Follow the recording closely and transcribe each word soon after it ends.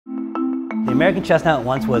The American chestnut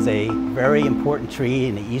once was a very important tree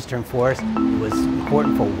in the eastern forest. It was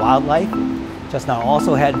important for wildlife. Chestnut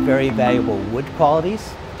also had very valuable wood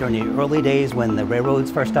qualities. During the early days when the railroads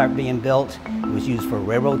first started being built, it was used for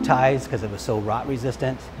railroad ties because it was so rot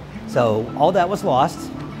resistant. So all that was lost,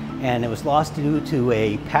 and it was lost due to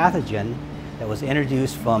a pathogen that was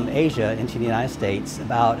introduced from Asia into the United States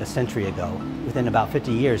about a century ago. Within about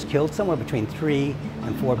 50 years, killed somewhere between 3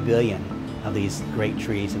 and 4 billion of these great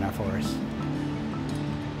trees in our forests.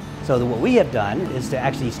 So what we have done is to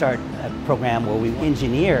actually start a program where we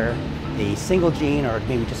engineer a single gene or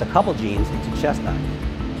maybe just a couple genes into chestnut.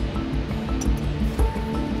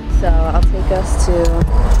 So I'll take us to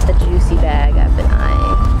the juicy bag I've been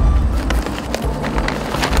eyeing.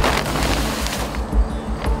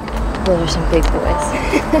 Those are some big boys.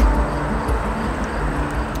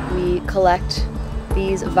 We collect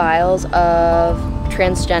these vials of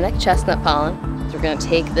transgenic chestnut pollen. So we're going to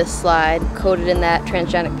take this slide, coat it in that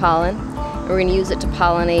transgenic pollen, and we're going to use it to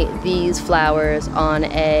pollinate these flowers on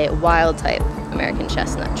a wild type American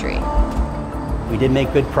chestnut tree. We did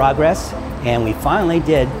make good progress, and we finally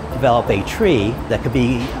did develop a tree that could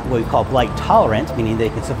be what we call blight tolerant, meaning they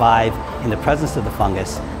could survive in the presence of the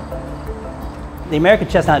fungus. The American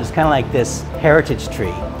chestnut is kind of like this heritage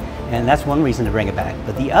tree, and that's one reason to bring it back.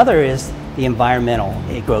 But the other is the environmental.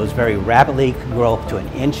 It grows very rapidly, can grow up to 1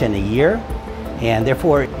 inch in a year, and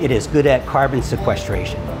therefore it is good at carbon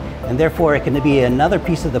sequestration. And therefore it can be another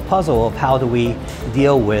piece of the puzzle of how do we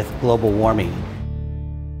deal with global warming.